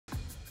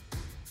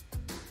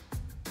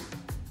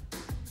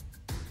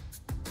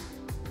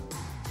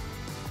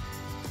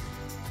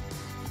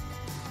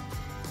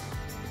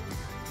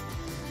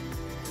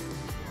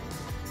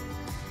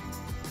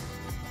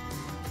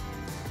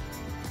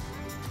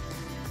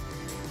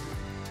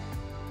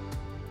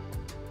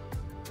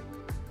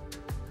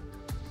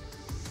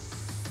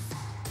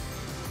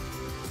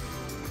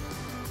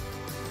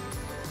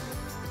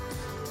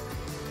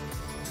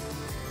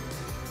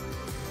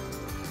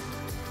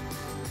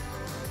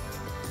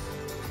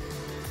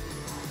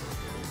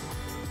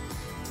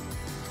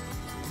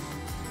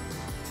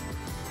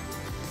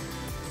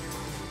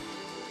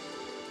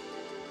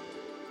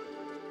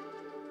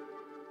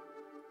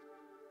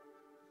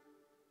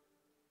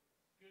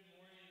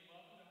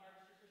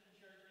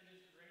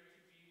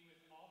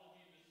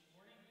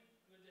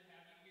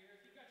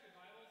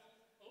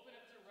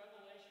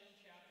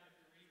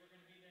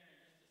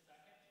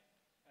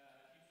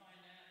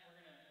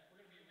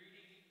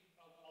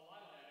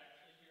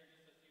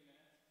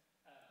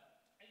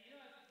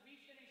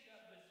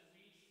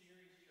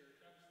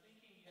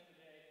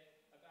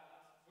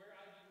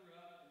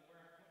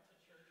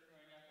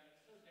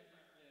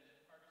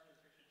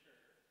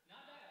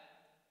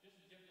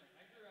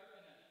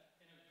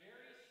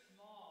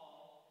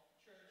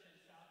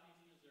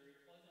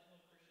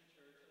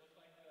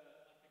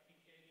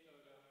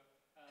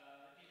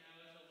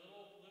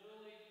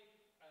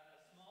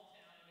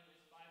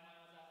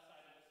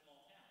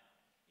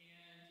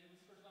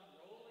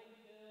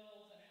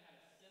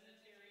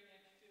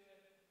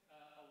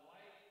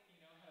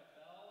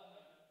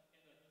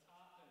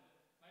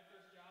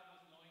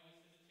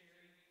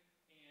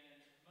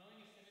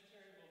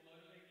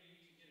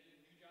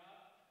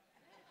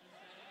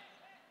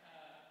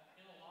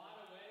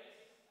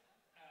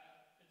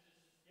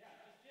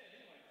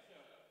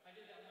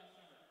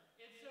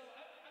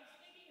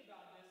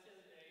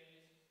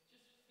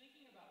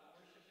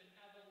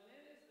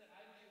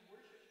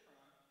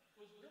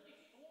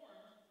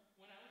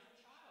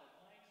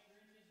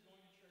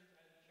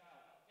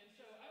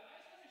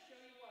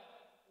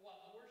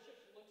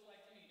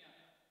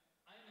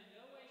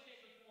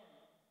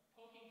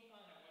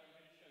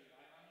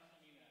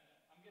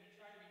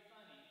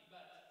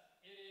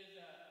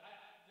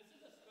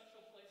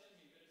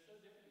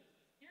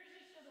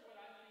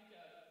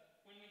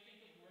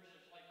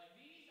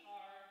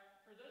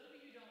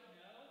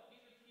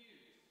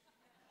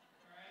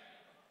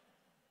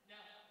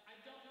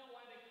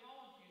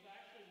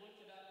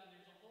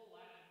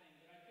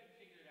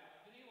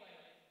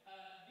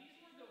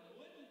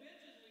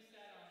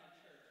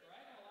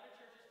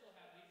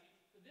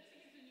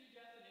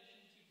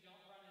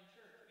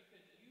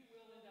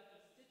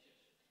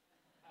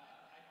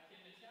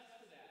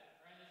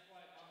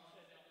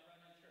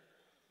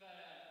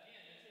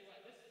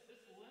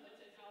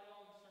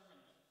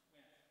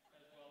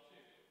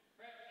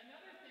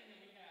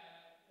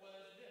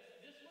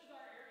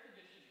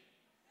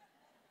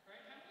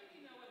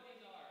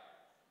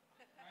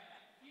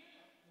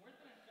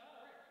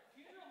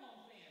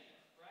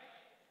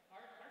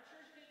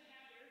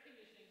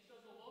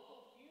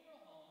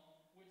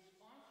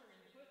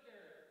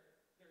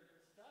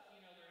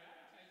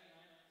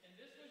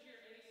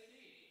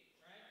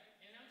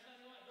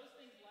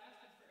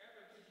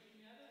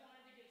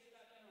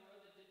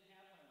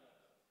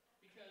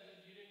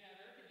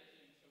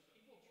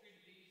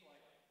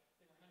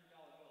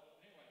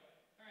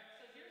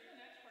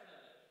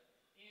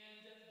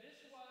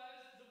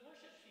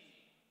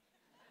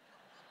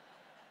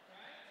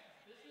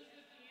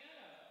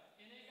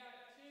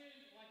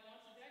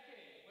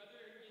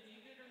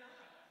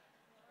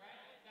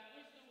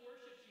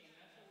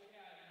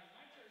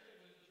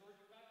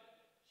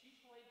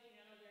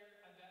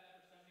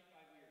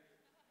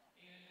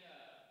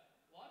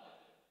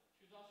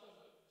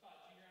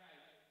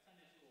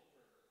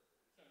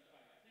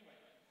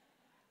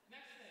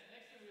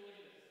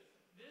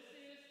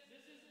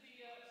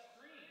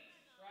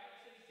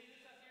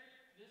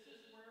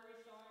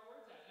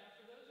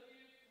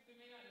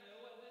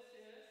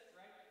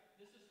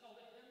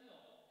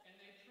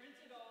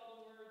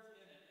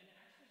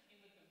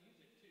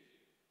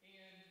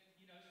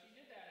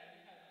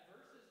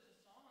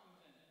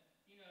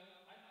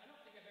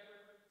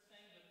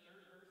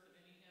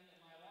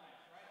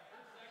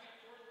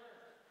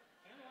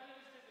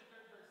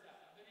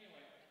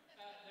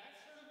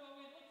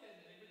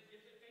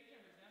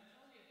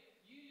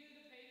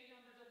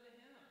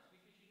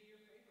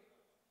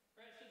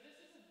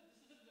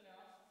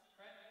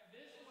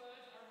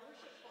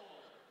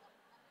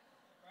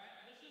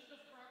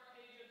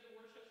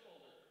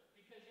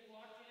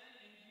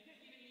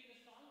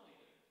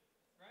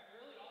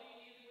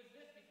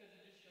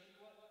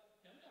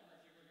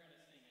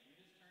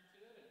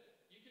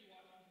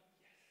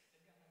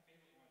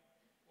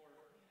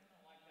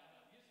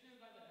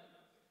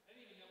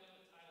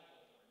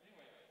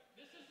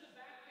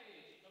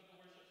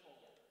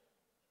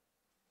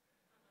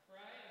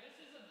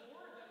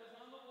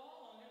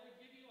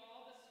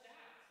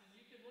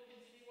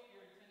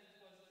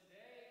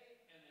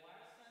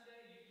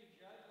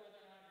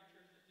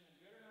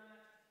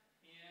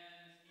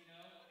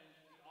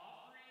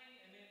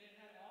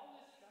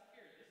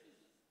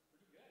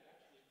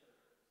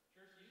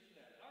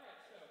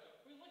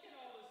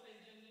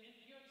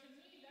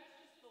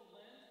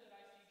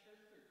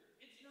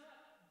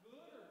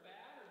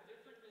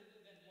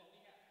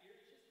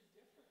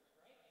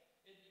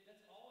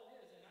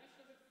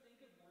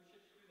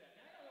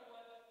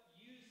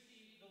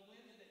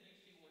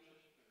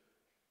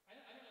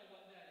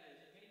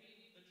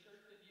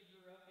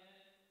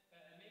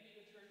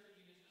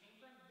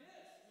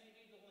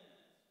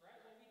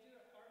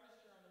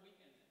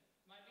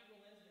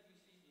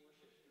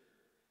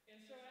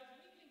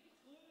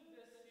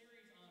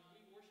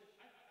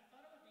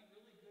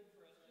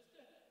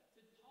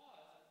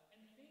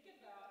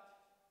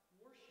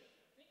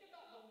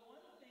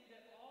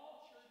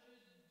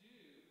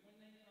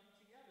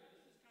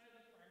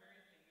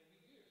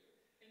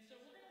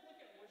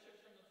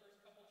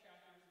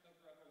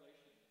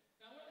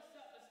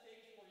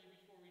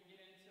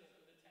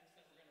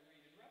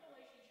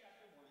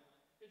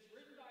It's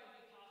written by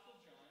the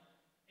Apostle John,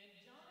 and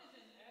John is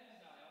in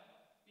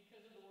exile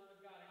because of the Word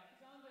of God. And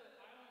he's on the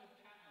island of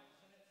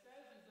Patmos, and it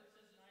says in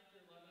verses 9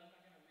 through 11, I'm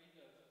not going to read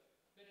those,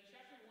 but in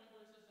chapter 1,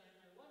 verses 9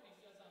 through 11, he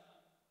says,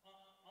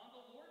 on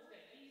the Lord's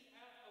Day, he's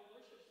at a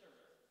worship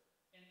service,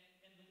 and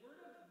the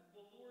word of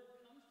the Lord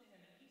comes to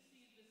him, and he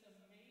sees this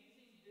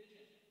amazing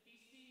vision. He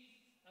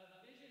sees a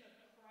vision of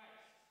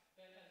Christ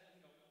that has,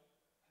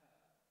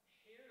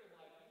 hair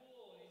like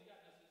wool, and he's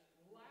got this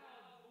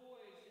loud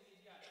voice, and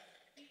he's got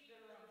feet that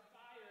are on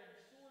fire, and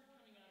a sword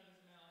coming out of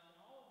his mouth, and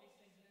all of these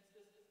things, and it's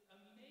this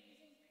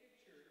amazing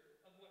picture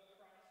of what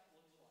Christ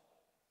looks like.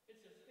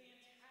 It's a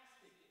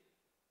fantastic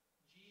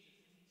Jesus. He's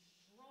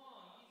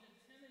strong, he's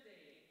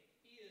intimidating,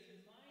 he is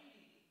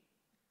mighty.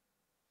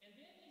 And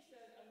then he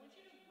says, I want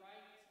you to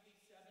write to these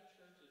 7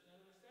 churches.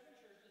 Now, there were 7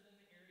 churches in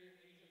the area of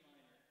Asia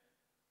Minor.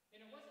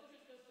 And it wasn't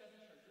just those 7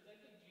 churches. I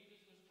think Jesus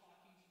was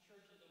talking to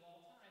churches of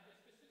all time, but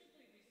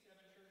specifically these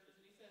 7 churches.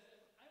 And he says,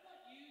 I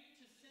want you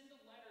to send a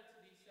letter to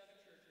these 7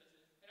 churches,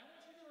 and I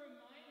want you to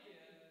remind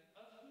them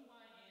of who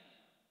I am.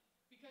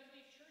 Because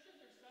these churches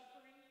are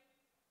suffering.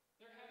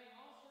 They're having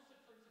all sorts of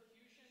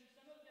persecution.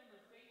 Some of them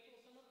are faithful,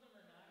 some of them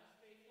are not as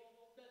faithful.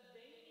 But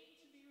they need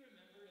to be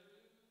remembered,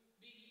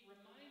 be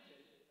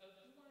reminded of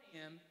who I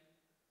am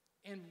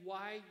and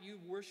why you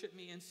worship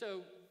me. And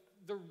so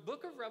the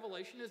book of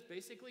Revelation is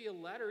basically a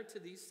letter to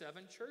these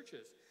 7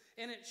 churches.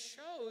 And it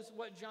shows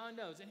what John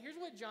knows. And here's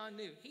what John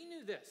knew. He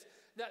knew this,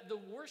 that the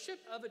worship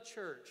of a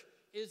church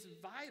is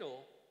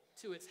vital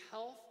to its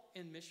health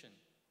and mission.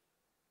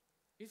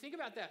 You think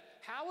about that.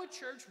 How a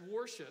church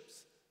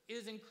worships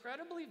is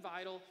incredibly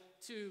vital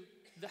to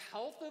the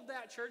health of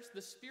that church,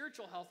 the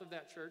spiritual health of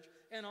that church,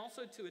 and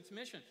also to its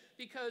mission.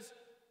 Because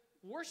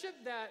worship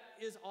that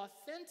is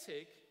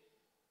authentic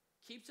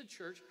keeps a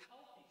church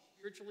healthy,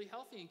 spiritually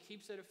healthy, and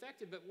keeps it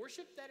effective. But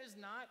worship that is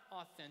not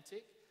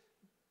authentic,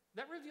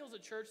 that reveals a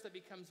church that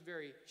becomes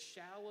very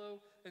shallow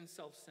and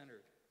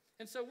self-centered.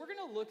 And so we're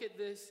going to look at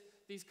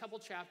these couple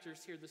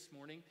chapters here this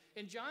morning,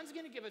 and John's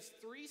going to give us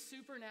 3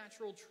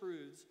 supernatural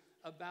truths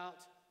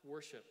about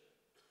worship.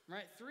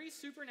 Right? 3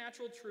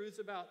 supernatural truths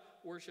about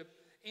worship.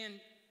 And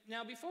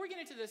now before we get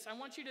into this, I'm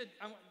going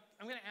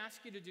to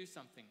ask you to do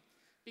something.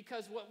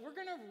 Because what we're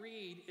going to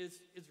read is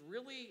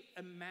really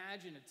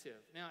imaginative.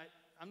 Now,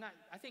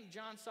 I think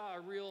John saw a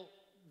real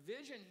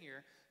vision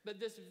here, but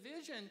this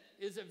vision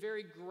is a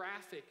very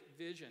graphic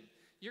vision.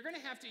 You're going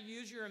to have to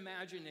use your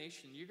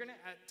imagination. You're going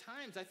to, at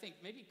times, I think,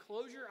 maybe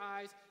close your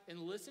eyes and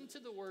listen to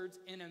the words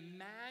and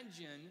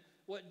imagine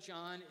what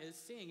John is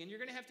seeing. And you're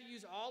going to have to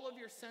use all of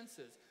your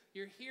senses,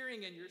 your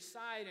hearing and your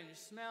sight and your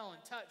smell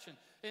and touch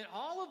and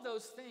all of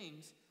those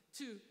things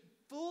to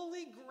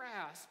fully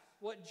grasp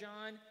what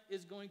John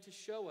is going to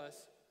show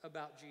us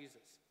about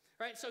Jesus.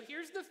 Right? So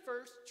here's the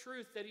first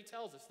truth that he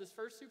tells us, this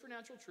first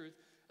supernatural truth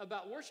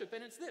about worship,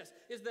 and it's this,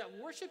 is that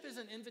worship is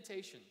an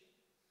invitation.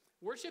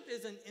 Worship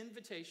is an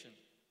invitation.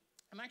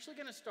 I'm actually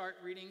going to start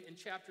reading in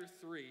chapter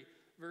 3,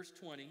 verse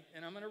 20,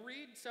 and I'm going to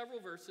read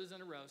several verses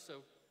in a row,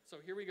 so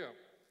here we go.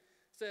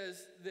 It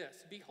says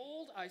this,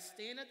 "Behold, I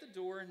stand at the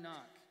door and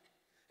knock.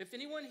 If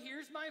anyone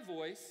hears my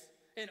voice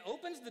and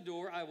opens the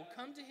door, I will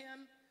come to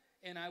him,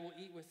 and I will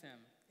eat with him,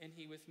 and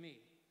he with me.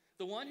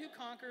 The one who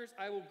conquers,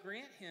 I will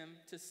grant him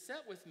to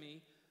sit with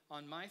me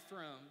on my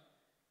throne,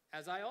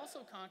 as I also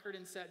conquered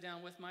and sat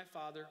down with my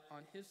Father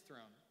on his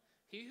throne.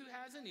 He who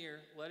has an ear,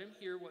 let him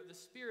hear what the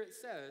Spirit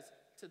says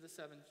to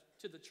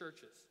the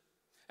churches.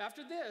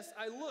 After this,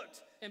 I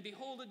looked, and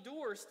behold, a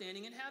door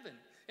standing in heaven.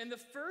 And the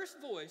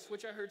first voice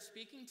which I heard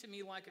speaking to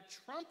me like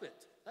a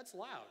trumpet," that's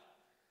loud,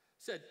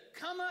 "said,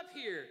 'Come up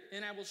here,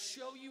 and I will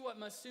show you what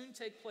must soon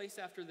take place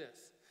after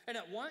this.' And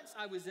at once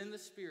I was in the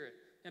Spirit,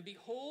 and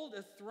behold,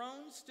 a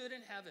throne stood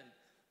in heaven,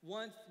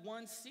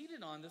 one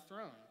seated on the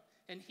throne.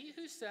 And he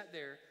who sat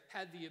there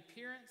had the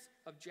appearance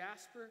of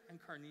jasper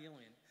and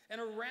carnelian. And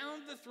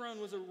around the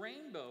throne was a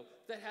rainbow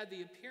that had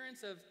the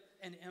appearance of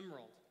an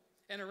emerald.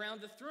 And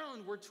around the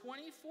throne were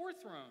 24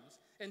 thrones,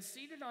 and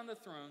seated on the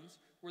thrones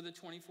were the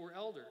 24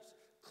 elders,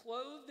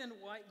 clothed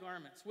in white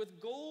garments, with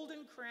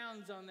golden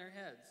crowns on their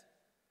heads.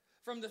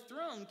 From the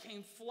throne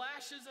came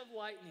flashes of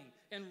lightning,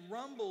 and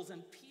rumbles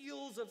and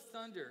peals of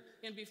thunder.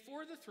 And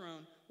before the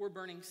throne were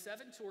burning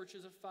 7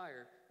 torches of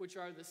fire, which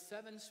are the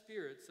 7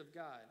 spirits of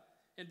God.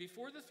 And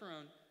before the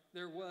throne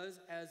there was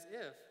as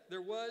it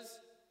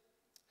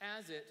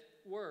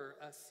were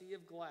a sea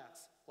of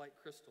glass like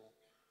crystal.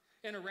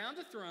 And around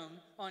the throne,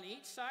 on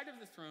each side of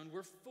the throne,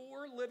 were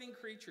 4 living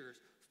creatures,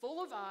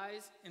 full of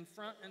eyes in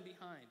front and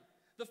behind.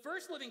 The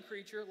first living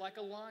creature like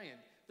a lion,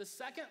 the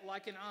second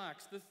like an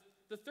ox,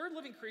 the third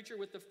living creature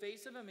with the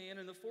face of a man,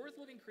 and the fourth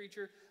living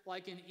creature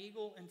like an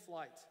eagle in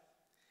flight.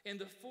 And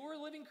the 4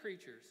 living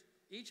creatures,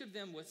 each of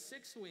them with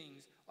 6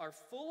 wings, are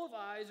full of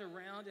eyes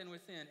around and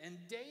within.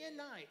 And day and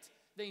night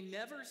they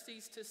never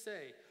cease to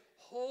say,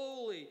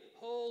 'Holy,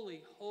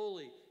 holy,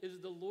 holy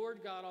is the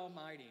Lord God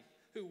Almighty,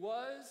 who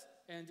was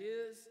and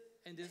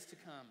is to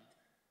come.'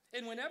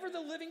 And whenever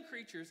the living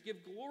creatures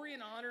give glory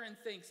and honor and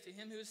thanks to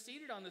him who is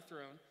seated on the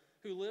throne,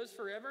 who lives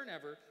forever and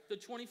ever, the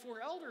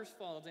 24 elders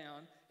fall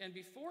down and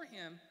before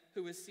him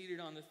who is seated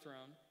on the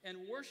throne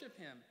and worship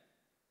him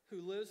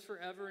who lives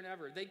forever and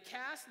ever. They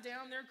cast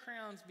down their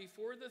crowns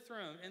before the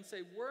throne and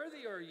say,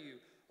 "Worthy are you,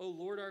 O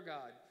Lord our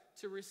God,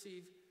 to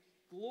receive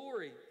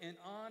glory and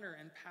honor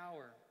and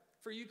power.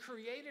 For you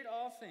created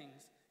all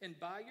things, and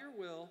by your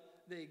will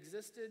they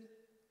existed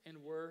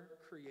and were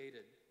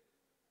created."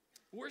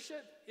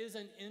 Worship is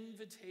an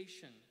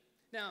invitation.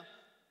 Now,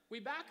 we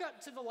back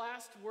up to the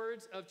last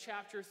words of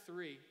chapter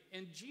 3,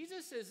 and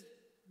Jesus is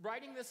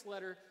writing this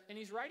letter, and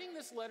he's writing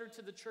this letter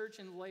to the church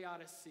in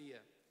Laodicea.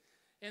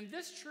 And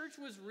this church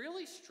was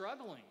really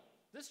struggling.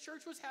 This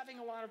church was having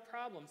a lot of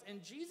problems,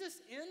 and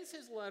Jesus ends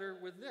his letter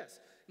with this.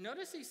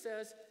 Notice he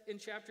says in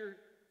chapter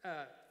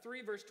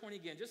 3, verse 20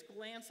 again, just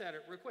glance at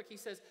it real quick. He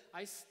says,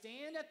 "I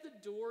stand at the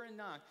door and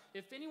knock.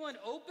 If anyone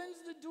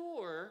opens the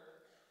door,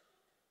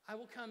 I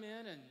will come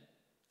in and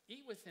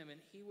eat with him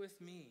and he with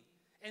me."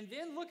 And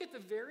then look at the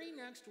very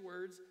next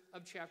words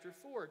of chapter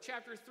 4.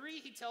 Chapter 3,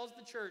 he tells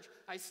the church,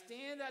 "I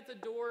stand at the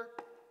door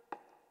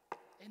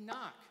and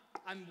knock.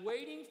 I'm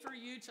waiting for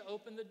you to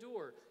open the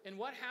door." And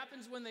what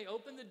happens when they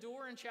open the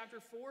door in chapter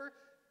 4?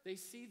 They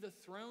see the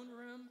throne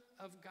room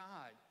of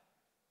God.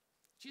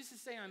 Jesus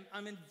is saying,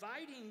 I'm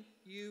inviting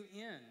you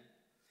in.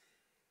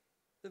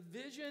 The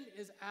vision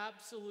is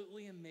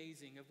absolutely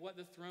amazing of what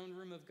the throne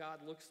room of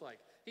God looks like.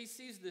 He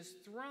sees this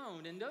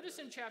throne, and notice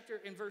in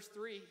verse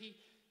 3,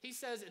 he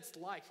says it's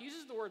like. He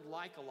uses the word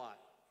like a lot.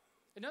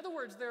 In other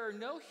words, there are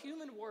no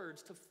human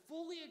words to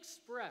fully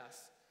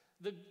express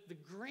the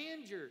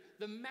grandeur,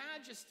 the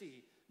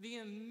majesty, the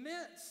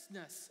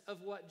immenseness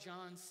of what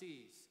John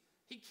sees.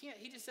 He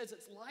just says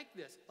it's like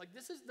this. Like,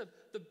 this is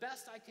the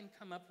best I can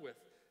come up with.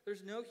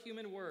 There's no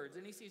human words.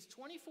 And he sees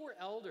 24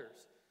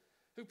 elders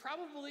who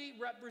probably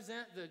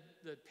represent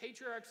the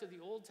patriarchs of the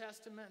Old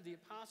Testament, the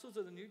apostles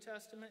of the New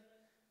Testament.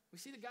 We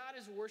see that God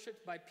is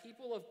worshipped by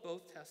people of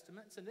both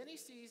testaments. And then he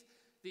sees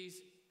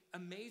these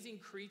amazing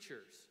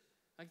creatures,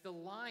 like the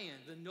lion,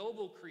 the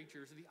noble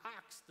creatures, the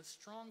ox, the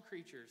strong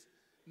creatures,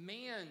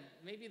 man,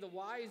 maybe the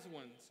wise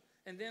ones,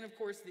 and then, of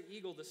course, the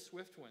eagle, the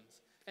swift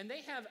ones. And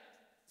they have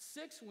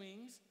 6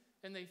 wings,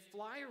 and they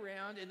fly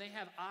around, and they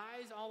have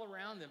eyes all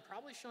around them,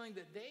 probably showing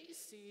that they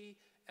see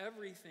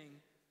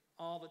everything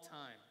all the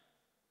time.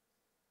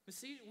 We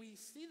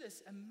see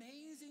this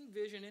amazing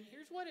vision, and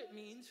here's what it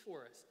means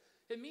for us.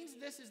 It means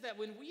this is that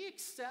when we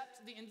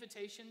accept the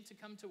invitation to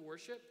come to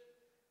worship,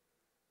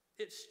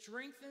 it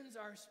strengthens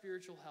our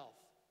spiritual health.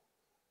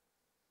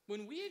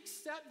 When we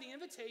accept the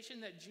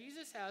invitation that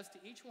Jesus has to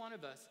each one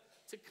of us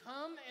to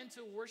come and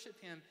to worship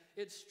him,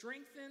 it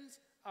strengthens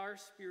our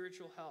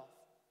spiritual health.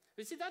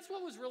 But see, that's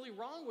what was really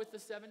wrong with the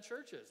 7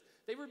 churches.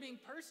 They were being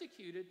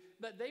persecuted,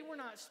 but they were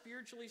not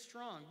spiritually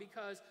strong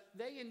because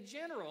they in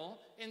general,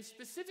 and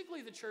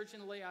specifically the church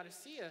in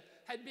Laodicea,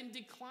 had been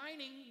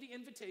declining the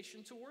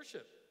invitation to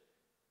worship.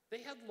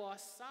 They had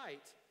lost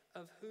sight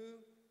of who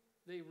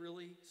they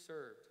really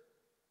served.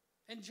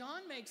 And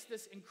John makes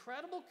this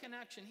incredible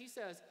connection. He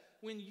says,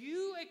 when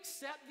you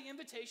accept the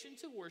invitation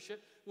to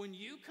worship, when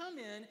you come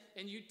in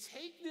and you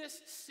take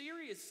this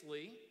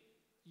seriously,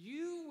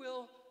 you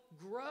will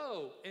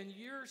grow and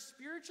your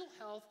spiritual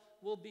health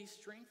will be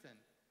strengthened.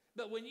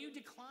 But when you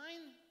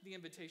decline the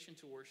invitation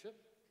to worship,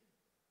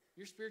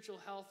 your spiritual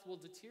health will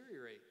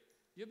deteriorate.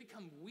 You'll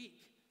become weak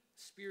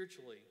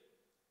spiritually.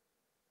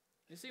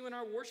 You see, when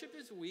our worship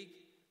is weak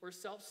or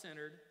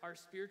self-centered, our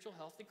spiritual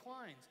health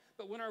declines.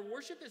 But when our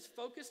worship is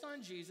focused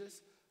on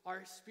Jesus,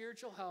 our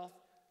spiritual health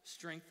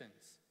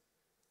strengthens.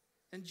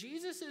 And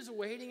Jesus is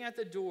waiting at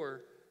the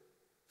door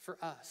for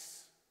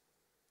us.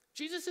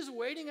 Jesus is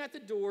waiting at the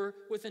door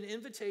with an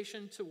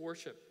invitation to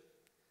worship.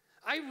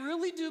 I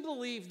really do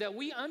believe that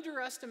we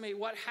underestimate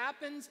what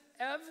happens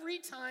every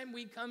time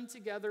we come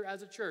together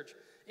as a church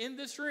in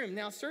this room.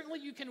 Now, certainly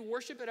you can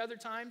worship at other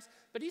times,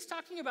 but he's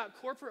talking about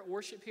corporate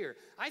worship here.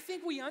 I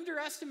think we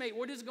underestimate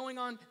what is going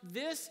on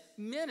this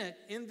minute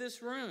in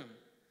this room.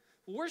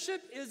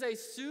 Worship is a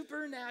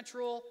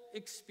supernatural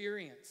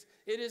experience.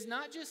 It is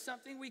not just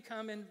something we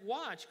come and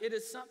watch. It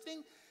is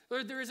something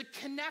where there is a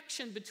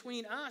connection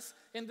between us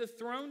and the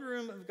throne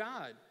room of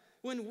God.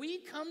 When we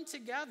come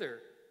together,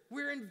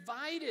 we're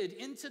invited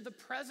into the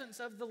presence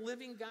of the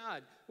living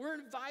God. We're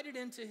invited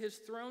into his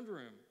throne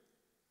room.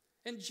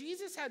 And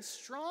Jesus had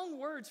strong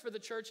words for the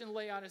church in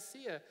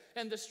Laodicea.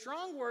 And the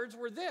strong words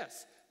were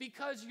this: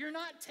 because you're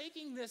not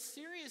taking this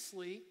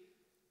seriously,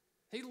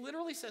 he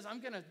literally says, I'm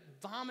going to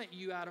vomit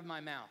you out of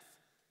my mouth.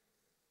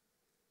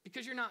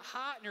 Because you're not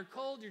hot and you're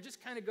cold, you're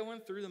just kind of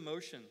going through the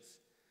motions.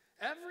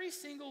 Every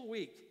single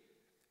week,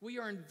 we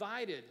are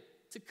invited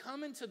to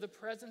come into the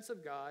presence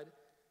of God,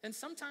 and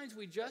sometimes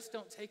we just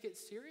don't take it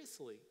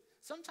seriously.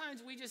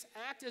 Sometimes we just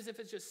act as if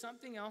it's just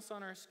something else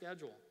on our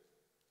schedule.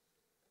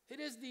 It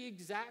is the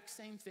exact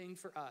same thing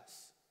for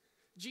us.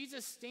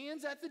 Jesus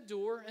stands at the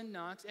door and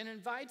knocks and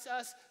invites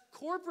us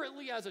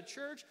corporately as a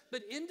church,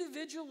 but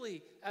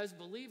individually as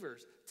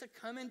believers, to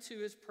come into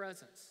his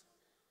presence.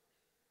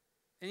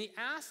 And he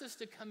asks us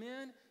to come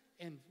in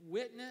and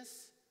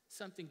witness,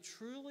 something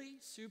truly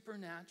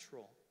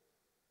supernatural.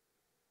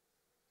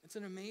 It's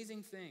an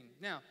amazing thing.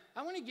 Now,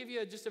 I want to give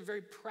you just a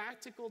very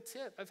practical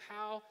tip of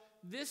how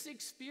this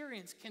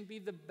experience can be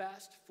the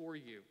best for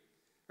you,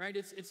 right?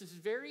 It's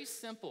very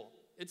simple.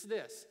 It's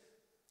this.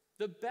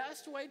 The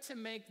best way to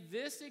make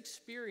this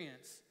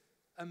experience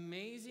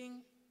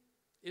amazing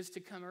is to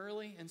come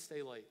early and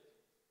stay late.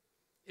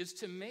 Is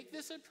to make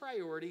this a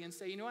priority and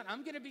say, you know what,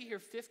 I'm going to be here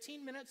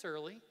 15 minutes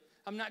early.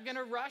 I'm not going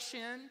to rush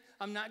in.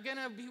 I'm not going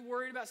to be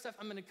worried about stuff.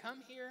 I'm going to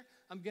come here.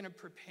 I'm going to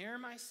prepare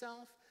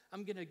myself.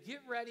 I'm going to get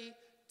ready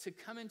to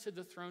come into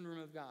the throne room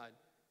of God.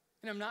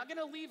 And I'm not going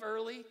to leave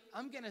early.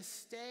 I'm going to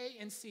stay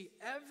and see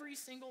every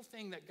single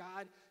thing that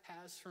God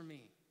has for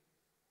me.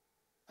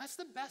 That's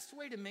the best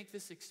way to make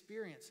this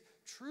experience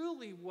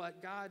truly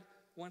what God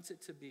wants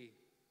it to be.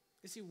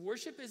 You see,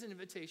 worship is an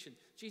invitation.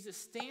 Jesus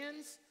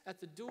stands at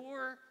the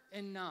door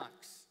and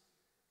knocks.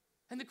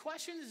 And the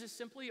question is just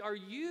simply, are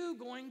you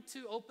going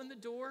to open the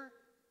door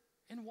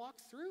and walk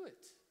through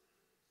it?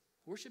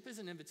 Worship is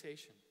an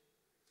invitation.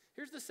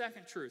 Here's the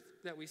second truth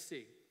that we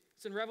see.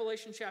 It's in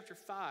Revelation chapter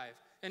 5,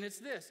 and it's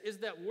this, is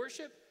that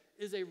worship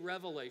is a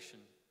revelation.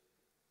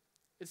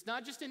 It's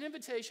not just an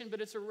invitation, but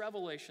it's a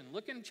revelation.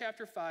 Look in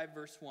chapter 5,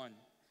 verse 1.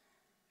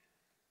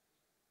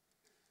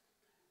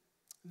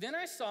 Then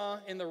I saw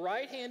in the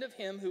right hand of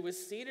him who was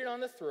seated on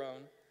the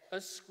throne a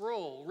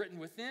scroll written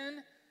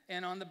within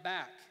and on the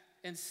back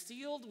and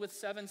sealed with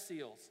 7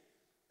 seals.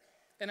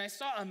 And I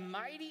saw a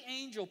mighty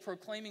angel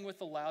proclaiming with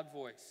a loud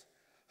voice,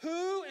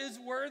 "Who is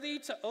worthy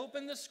to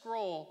open the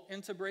scroll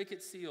and to break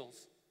its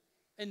seals?"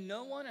 And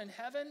no one in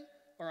heaven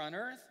or on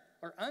earth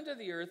or under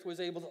the earth was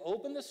able to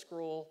open the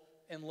scroll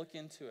and look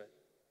into it.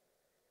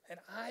 And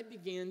I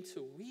began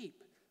to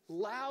weep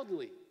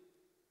loudly.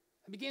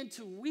 I began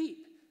to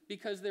weep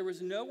because there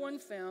was no one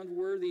found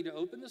worthy to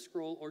open the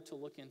scroll or to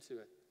look into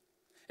it.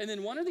 And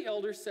then one of the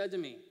elders said to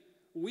me,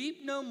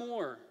 "Weep no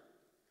more.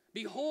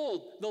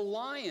 Behold, the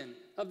Lion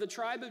of the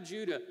tribe of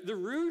Judah, the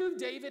Root of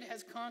David,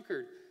 has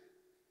conquered,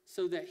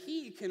 so that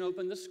he can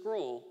open the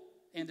scroll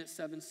and its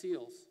 7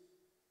 seals."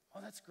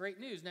 Well, that's great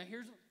news. Now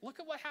look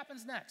at what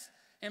happens next.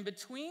 And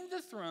between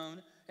the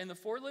throne and the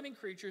 4 living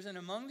creatures and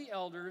among the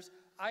elders,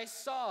 I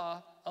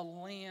saw a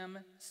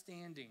lamb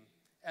standing,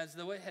 as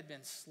though it had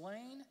been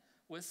slain,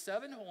 with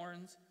 7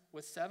 horns,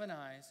 with 7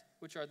 eyes,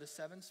 which are the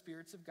 7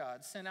 spirits of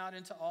God, sent out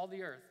into all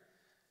the earth.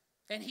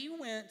 And he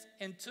went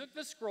and took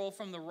the scroll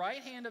from the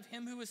right hand of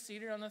him who was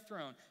seated on the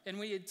throne. And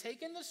when he had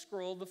taken the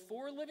scroll, the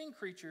 4 living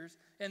creatures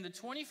and the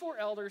 24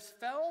 elders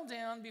fell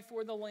down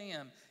before the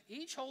Lamb,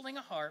 each holding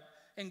a harp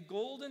and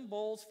golden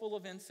bowls full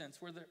of incense,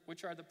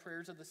 which are the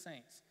prayers of the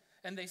saints.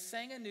 And they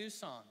sang a new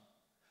song.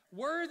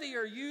 "Worthy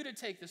are you to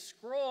take the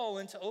scroll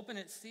and to open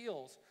its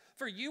seals.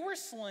 For you were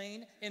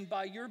slain, and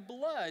by your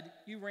blood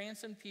you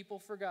ransomed people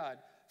for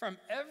God, from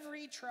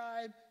every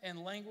tribe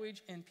and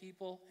language and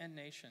people and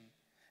nation.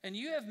 And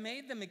you have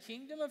made them a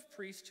kingdom of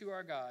priests to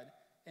our God,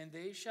 and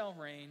they shall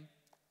reign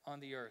on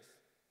the earth."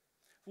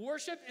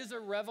 Worship is a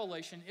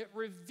revelation. It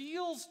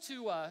reveals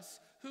to us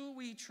who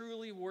we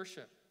truly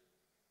worship.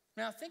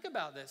 Now think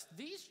about this.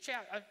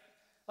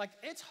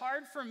 It's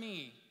hard for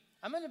me.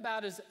 I'm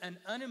about as an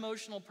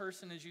unemotional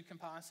person as you can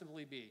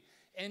possibly be.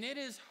 And it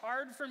is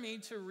hard for me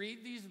to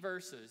read these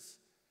verses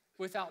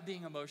without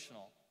being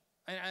emotional.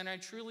 And I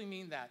truly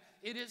mean that.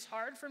 It is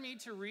hard for me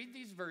to read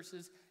these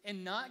verses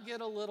and not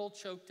get a little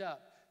choked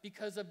up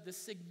because of the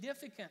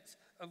significance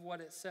of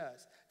what it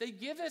says. They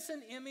give us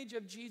an image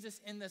of Jesus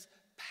in this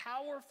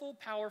powerful,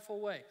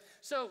 powerful way.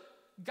 So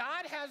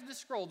God has the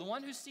scroll. The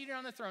one who's seated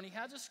on the throne, he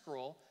has a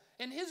scroll.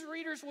 And his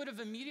readers would have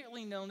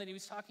immediately known that he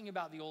was talking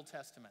about the Old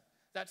Testament.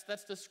 That's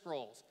the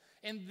scrolls.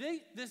 And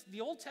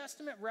the Old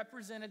Testament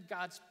represented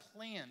God's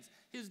plans,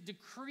 his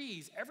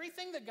decrees,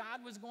 everything that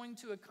God was going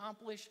to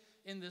accomplish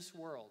in this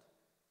world.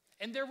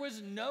 And there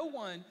was no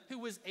one who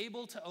was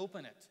able to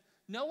open it.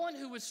 No one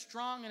who was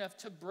strong enough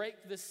to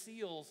break the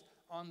seals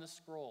on the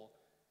scroll.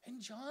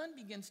 And John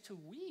begins to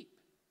weep.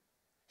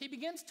 He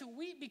begins to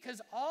weep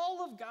because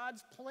all of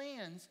God's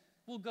plans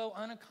will go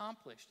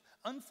unaccomplished,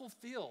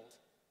 unfulfilled.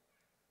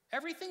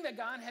 Everything that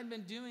God had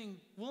been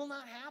doing will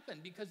not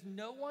happen because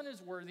no one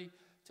is worthy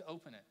to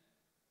open it.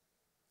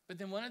 But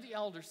then one of the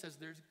elders says,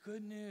 "There's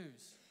good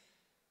news.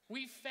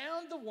 We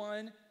found the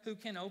one who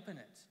can open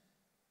it."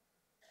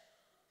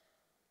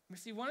 You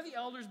see, one of the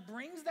elders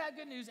brings that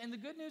good news, and the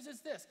good news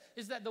is this,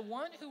 is that the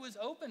one who has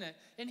opened it,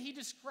 and he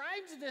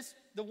describes this,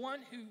 the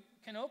one who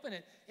can open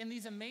it, in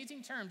these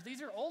amazing terms.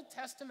 These are Old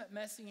Testament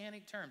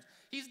messianic terms.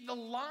 He's the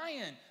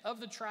Lion of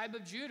the tribe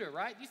of Judah,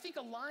 right? You think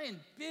a lion,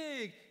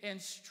 big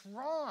and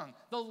strong.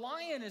 The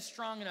lion is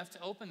strong enough to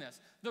open this.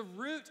 The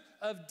Root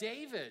of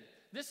David.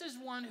 This is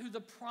one who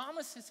the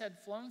promises had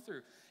flown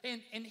through.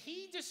 And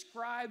he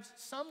describes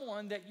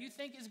someone that you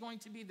think is going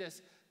to be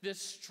this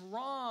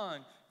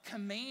strong,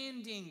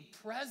 commanding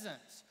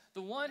presence.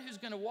 The one who's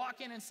going to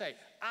walk in and say,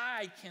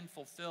 "I can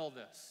fulfill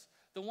this."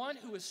 The one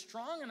who is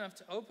strong enough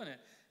to open it.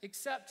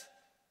 Except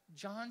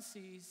John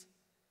sees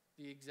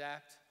the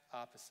exact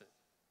opposite.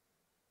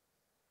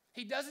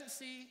 He doesn't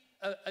see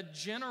a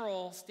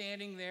general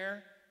standing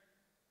there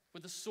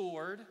with a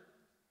sword.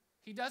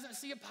 He doesn't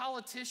see a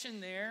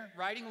politician there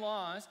writing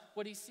laws.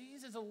 What he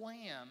sees is a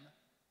lamb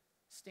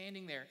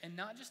standing there. And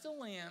not just a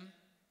lamb,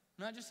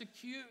 not just a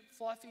cute,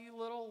 fluffy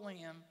little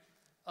lamb,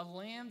 a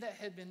lamb that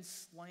had been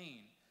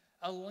slain,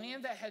 a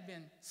lamb that had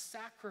been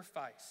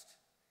sacrificed,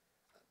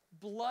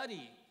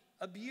 bloody,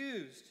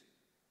 abused,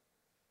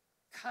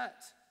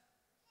 cut,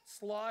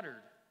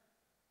 slaughtered.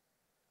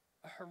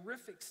 A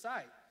horrific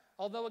sight.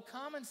 Although a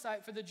common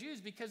sight for the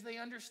Jews, because they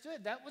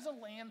understood that was a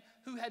lamb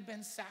who had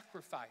been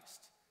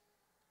sacrificed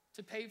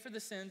to pay for the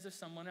sins of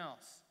someone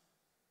else.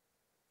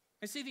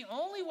 And see, the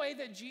only way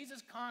that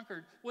Jesus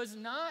conquered was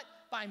not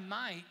by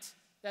might,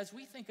 as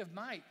we think of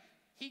might.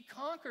 He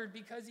conquered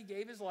because he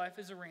gave his life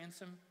as a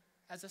ransom,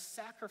 as a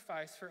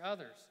sacrifice for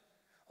others.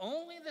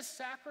 Only the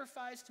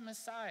sacrificed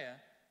Messiah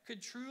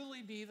could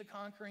truly be the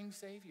conquering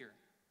Savior.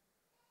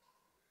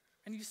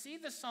 And you see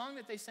the song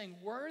that they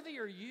sang, "Worthy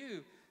are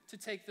you to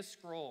take the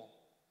scroll."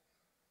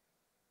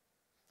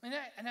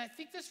 And I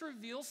think this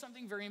reveals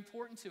something very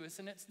important to us,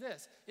 and it's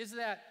this, is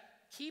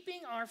that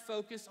keeping our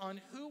focus on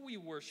who we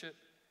worship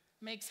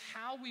makes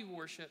how we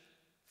worship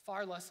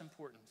far less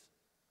important.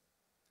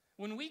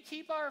 When we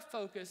keep our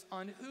focus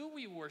on who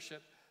we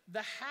worship,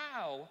 the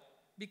how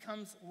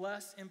becomes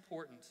less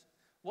important.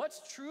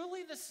 What's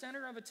truly the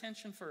center of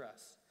attention for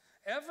us?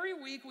 Every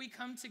week we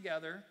come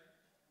together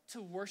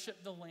to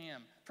worship the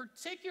Lamb.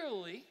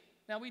 Particularly,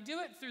 now we do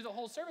it through the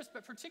whole service,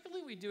 but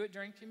particularly we do it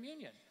during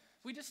communion.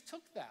 We just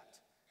took that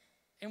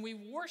and we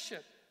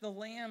worship the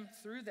Lamb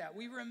through that.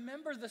 We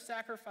remember the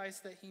sacrifice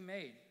that he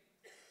made.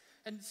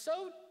 And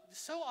so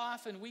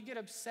often we get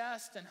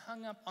obsessed and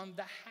hung up on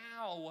the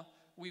how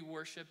we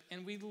worship,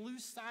 and we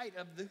lose sight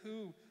of the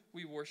who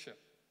we worship.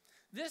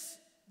 This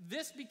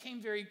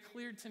became very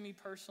clear to me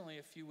personally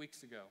a few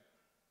weeks ago.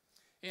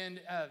 And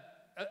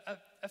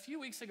a few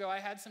weeks ago, I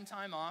had some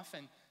time off,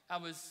 and I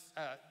was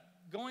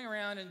going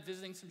around and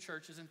visiting some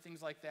churches and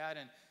things like that.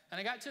 And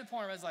I got to a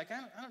point where I was like, I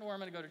don't know where I'm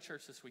going to go to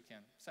church this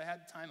weekend. So I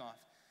had time off.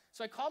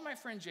 So I called my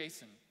friend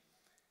Jason.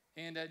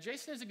 And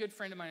Jason is a good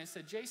friend of mine. I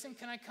said, Jason,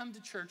 can I come to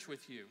church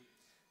with you?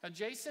 Now,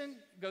 Jason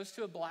goes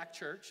to a black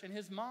church, and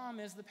his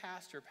mom is the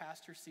pastor,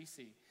 Pastor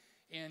Cece.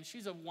 And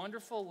she's a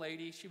wonderful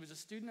lady. She was a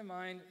student of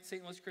mine at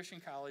St. Louis Christian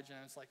College. And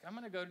I was like, I'm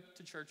going to go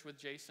to church with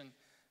Jason.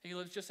 He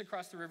lives just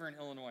across the river in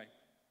Illinois.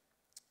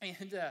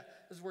 And this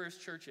is where his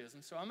church is.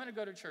 And so I'm going to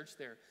go to church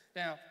there.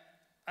 Now,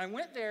 I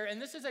went there,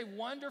 and this is a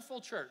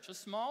wonderful church, a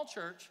small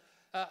church,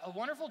 a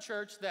wonderful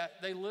church that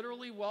they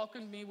literally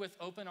welcomed me with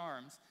open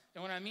arms.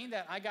 And when I mean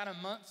that, I got a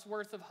month's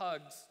worth of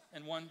hugs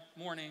in one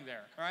morning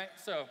there, all right?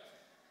 So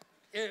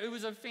it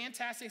was a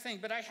fantastic thing.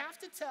 But I have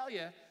to tell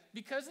you,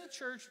 because the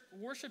church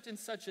worshiped in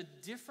such a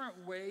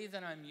different way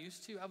than I'm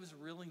used to, I was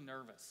really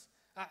nervous.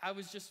 I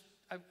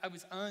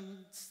was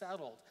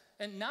unsettled.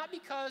 And not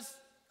because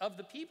of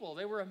the people.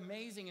 They were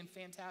amazing and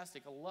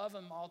fantastic. I love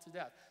them all to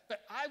death. But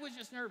I was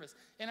just nervous.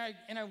 And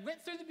I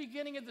went through the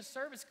beginning of the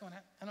service going,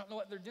 I don't know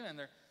what they're doing.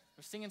 They're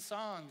singing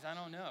songs. I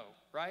don't know,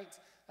 right?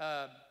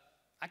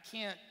 I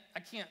can't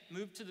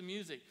move to the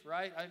music,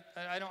 right?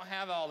 I don't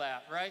have all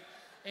that, right?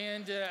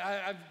 And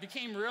I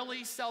became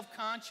really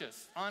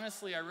self-conscious.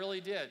 Honestly, I really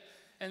did.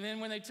 And then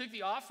when they took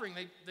the offering,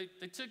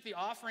 they took the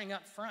offering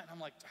up front. I'm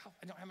like,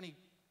 I don't have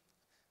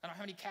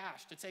any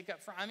cash to take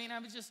up front. I mean, I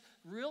was just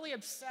really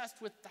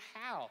obsessed with the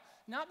how.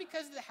 Not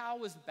because the how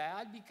was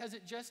bad, because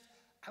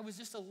I was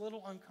just a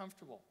little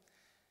uncomfortable.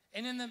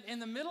 And in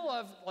the middle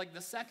of like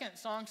the second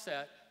song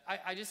set,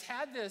 I just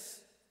had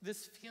this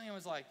feeling. I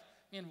was like,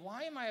 man,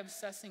 why am I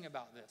obsessing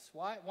about this?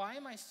 Why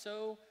am I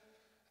so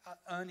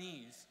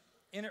unease?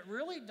 And it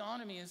really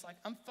dawned on me, it's like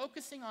I'm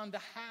focusing on the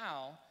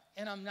how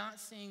and I'm not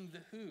seeing the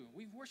who.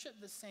 We worship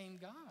the same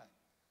God.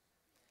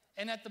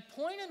 And at the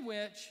point in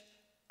which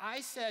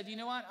I said, you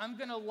know what, I'm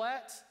going to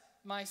let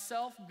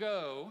myself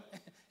go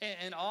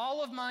and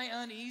all of my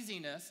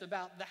uneasiness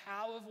about the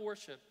how of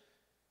worship,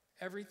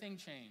 everything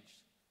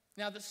changed.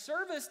 Now, the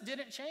service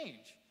didn't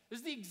change. It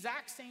was the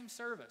exact same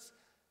service.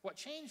 What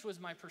changed was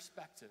my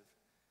perspective.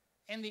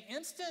 And the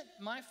instant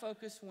my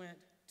focus went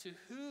to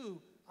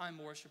who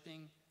I'm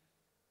worshiping,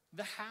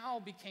 the how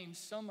became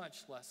so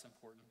much less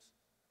important.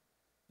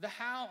 The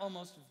how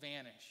almost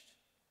vanished.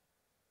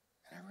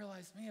 And I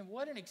realized, man,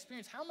 what an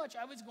experience. How much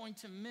I was going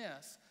to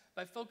miss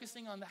by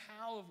focusing on the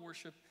how of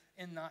worship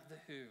and not the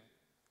who.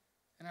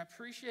 And I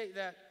appreciate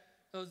that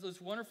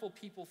those wonderful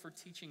people for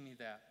teaching me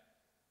that.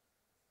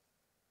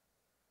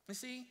 You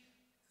see,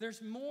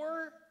 there's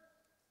more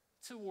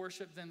to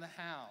worship than the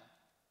how.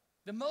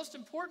 The most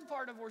important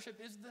part of worship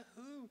is the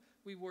who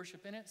we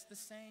worship, and it's the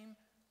same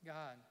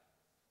God.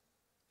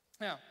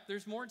 Now,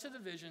 there's more to the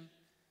vision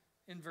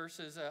in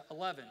verses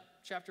 11,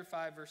 chapter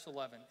 5, verse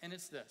 11, and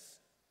it's this.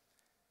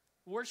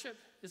 Worship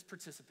is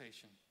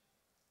participation.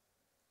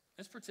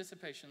 It's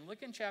participation.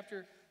 Look in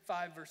chapter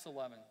 5, verse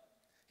 11.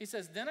 He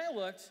says, "Then I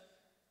looked,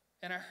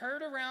 and I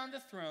heard around the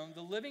throne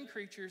the living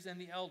creatures and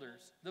the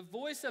elders, the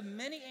voice of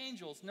many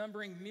angels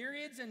numbering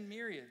myriads and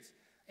myriads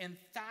and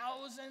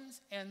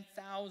thousands,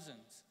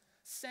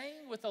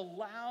 saying with a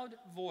loud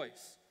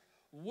voice,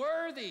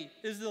 "Worthy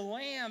is the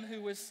Lamb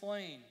who was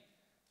slain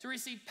to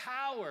receive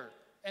power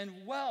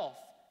and wealth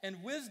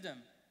and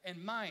wisdom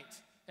and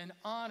might and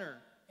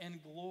honor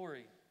and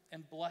glory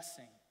and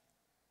blessing."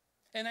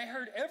 And I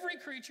heard every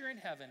creature in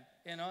heaven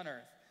and on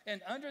earth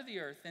and under the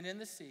earth and in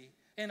the sea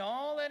and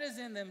all that is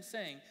in them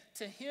saying,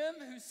 "To him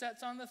who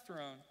sits on the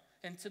throne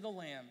and to the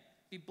Lamb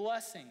be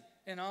blessing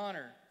and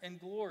honor and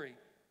glory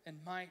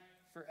and might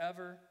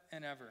forever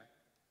and ever."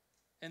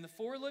 And the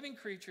four living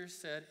creatures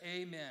said,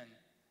 "Amen."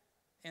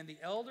 And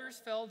the elders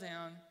fell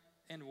down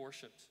and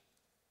worshiped.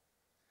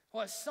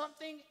 Well,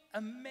 something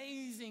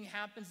amazing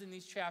happens in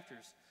these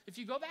chapters. If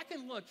you go back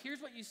and look,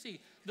 here's what you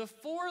see. The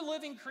four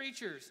living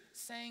creatures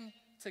sang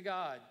to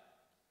God.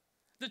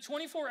 The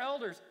 24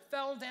 elders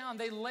fell down.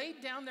 They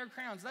laid down their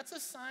crowns. That's a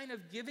sign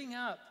of giving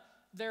up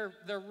their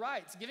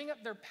rights, giving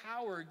up their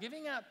power,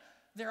 giving up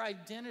their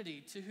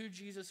identity to who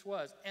Jesus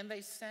was. And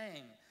they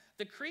sang.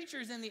 The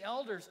creatures and the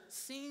elders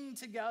sing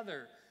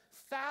together.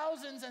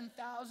 Thousands and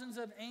thousands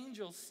of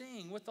angels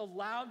sing with a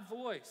loud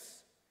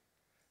voice.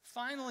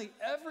 Finally,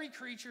 every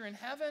creature in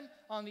heaven,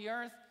 on the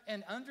earth,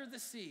 and under the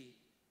sea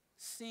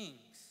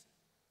sings.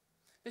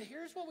 But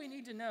here's what we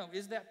need to know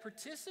is that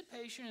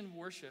participation in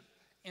worship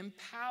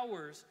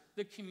empowers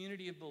the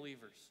community of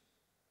believers.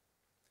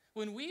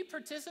 When we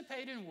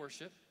participate in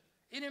worship,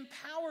 it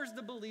empowers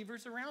the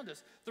believers around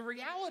us. The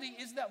reality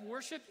is that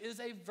worship is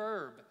a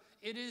verb.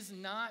 It is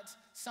not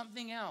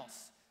something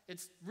else.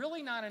 It's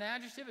really not an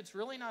adjective. It's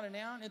really not a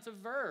noun. It's a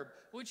verb,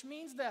 which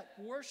means that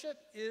worship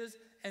is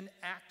an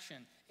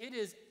action. It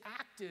is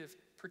active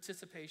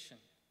participation.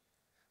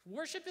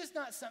 Worship is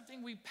not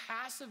something we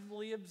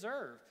passively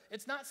observe.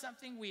 It's not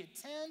something we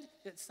attend.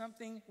 It's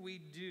something we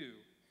do.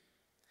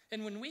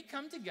 And when we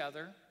come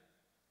together,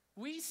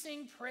 we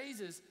sing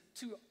praises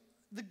to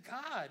the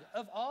God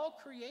of all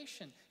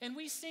creation. And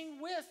we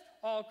sing with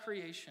all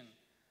creation.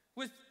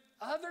 With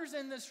others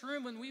in this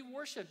room, when we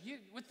worship,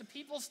 with the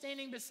people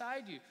standing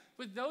beside you,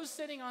 with those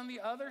sitting on the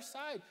other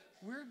side,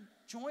 we're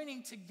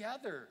joining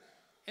together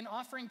in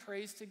offering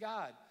praise to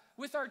God.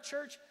 With our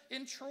church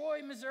in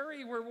Troy,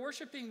 Missouri, we're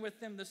worshiping with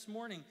them this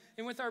morning.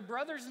 And with our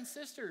brothers and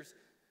sisters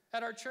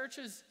at our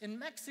churches in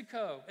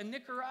Mexico, and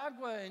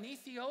Nicaragua, and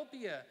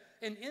Ethiopia,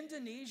 and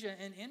Indonesia,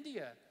 and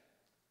India.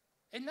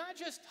 And not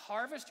just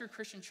Harvest or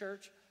Christian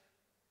Church,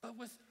 but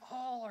with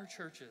all our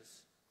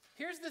churches.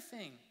 Here's the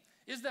thing,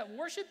 is that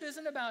worship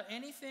isn't about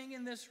anything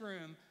in this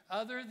room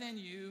other than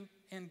you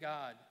and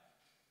God.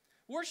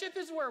 Worship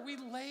is where we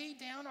lay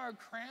down our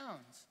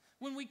crowns.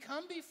 When we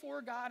come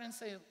before God and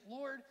say,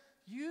 "Lord,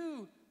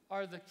 you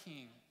are the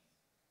King.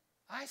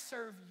 I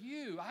serve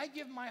you. I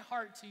give my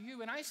heart to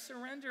you, and I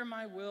surrender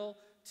my will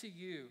to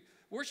you."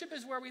 Worship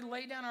is where we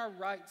lay down our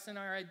rights and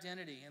our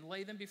identity and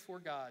lay them before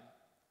God.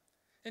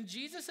 And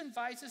Jesus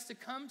invites us to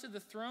come to the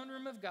throne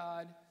room of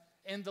God,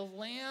 and the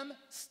Lamb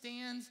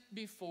stands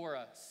before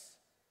us.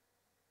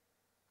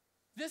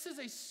 This is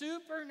a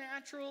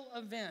supernatural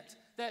event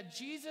that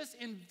Jesus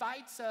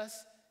invites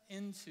us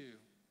into.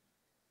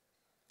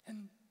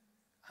 And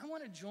I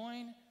want to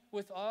join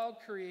with all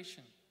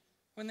creation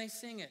when they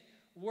sing it.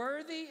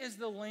 "Worthy is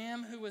the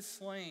Lamb who was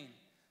slain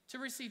to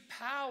receive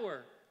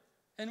power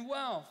and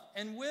wealth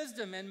and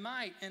wisdom and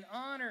might and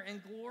honor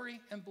and glory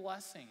and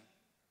blessing."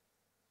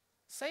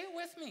 Say it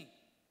with me.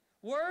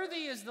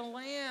 "Worthy is the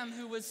Lamb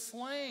who was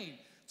slain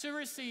to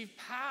receive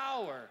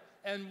power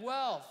and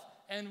wealth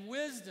and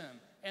wisdom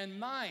and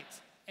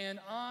might and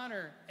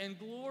honor and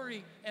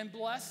glory and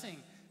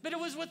blessing." But it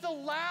was with a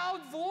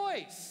loud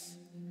voice.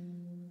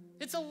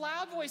 It's a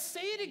loud voice.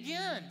 Say it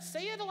again.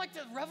 Say it like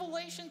the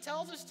Revelation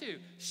tells us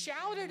to.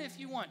 Shout it if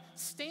you want.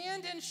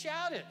 Stand and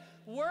shout it.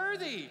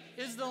 "Worthy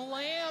is the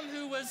Lamb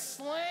who was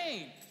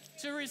slain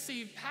to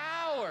receive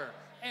power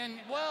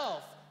and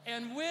wealth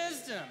and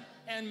wisdom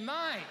and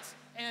might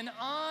and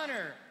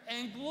honor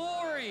and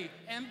glory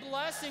and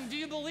blessing." Do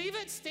you believe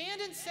it?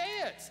 Stand and say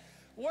it.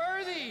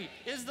 "Worthy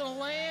is the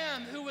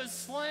Lamb who was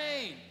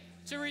slain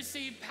to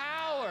receive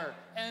power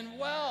and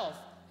wealth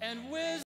and wisdom."